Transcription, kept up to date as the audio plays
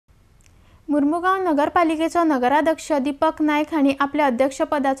मुर्मुगांव नगरपालिकेचो नगराध्यक्ष दीपक नाईक हांणी आपल्या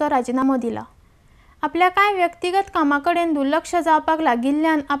अध्यक्षपदाचो राजीनामो दिला। आपल्या कांय व्यक्तिगत कामाकडेन दुर्लक्ष जावपाक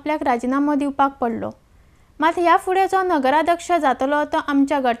लागिल्ल्यान आपल्याक राजीनामो दिवपाक पडलो। मात ह्या फुडें जो नगराध्यक्ष जातलो तो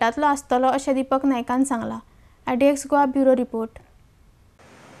आमच्या गटांतलो आसतलो अशें दीपक नायकान सांगला। IDX Goa bureau report.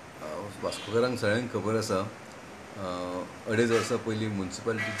 वास्कोकारांक सगळ्यांक खबर आसा, 2.5 वर्सां पयलीं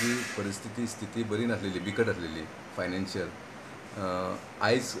म्युनिसिपालिटीची स्थिती बरी नासलेली, बिकट आसलेली फायनान्शियल।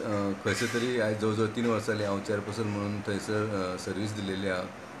 आयज खंयसर तरी आयज जवळ जवळ 3 वर्सां जालीं हांव चेअरपर्सन म्हणून थंयसर सर्वीस दिल्लेली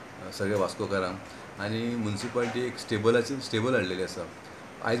आहा सगळ्या वास्कोकारांक। आनी म्युनिसिपालिटी एक स्टेबल हाडलेली आसा।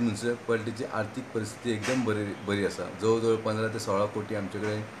 आयज म्युनिसिपालिटीची आर्थीक परिस्थिती एकदम बरी आसा। जवळ जवळ 15 ते 16 कोटी आमचे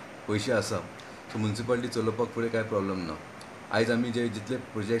कडेन पयशे आसा। सो म्युनिसिपालिटी चलोवपाक फुडें कांय प्रॉब्लेम ना। आयज आमी जितले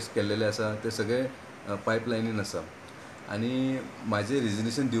प्रोजेक्ट्स केल्लेले आसा ते सगळे पायपलायनीन आसा। आनी म्हाजें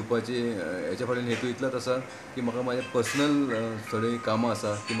रिजिग्नेशन दिवपाचे हेच्या फाटल्यान हेतू इतलोच आसा की म्हाका म्हाजें पर्सनल थोडीं कामां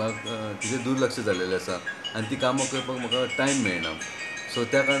आसा की म्हाका तिजेर दुर्लक्ष जाल्लेलें आसा आनी ती कामां करपाक म्हाका टायम मेळना। सो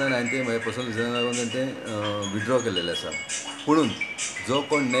त्या कारणान हांवें तें म्हाज्या पर्सनल रिजनाक लागून तें विथड्रॉ केल्लेलें आसा। पुणून जो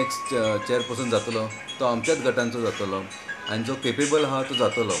कोण नेक्स्ट चेअरपर्सन जातलो तो आमच्याच गटांचो जातलो आनी जो केपेबल आहा तो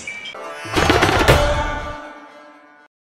जातलो।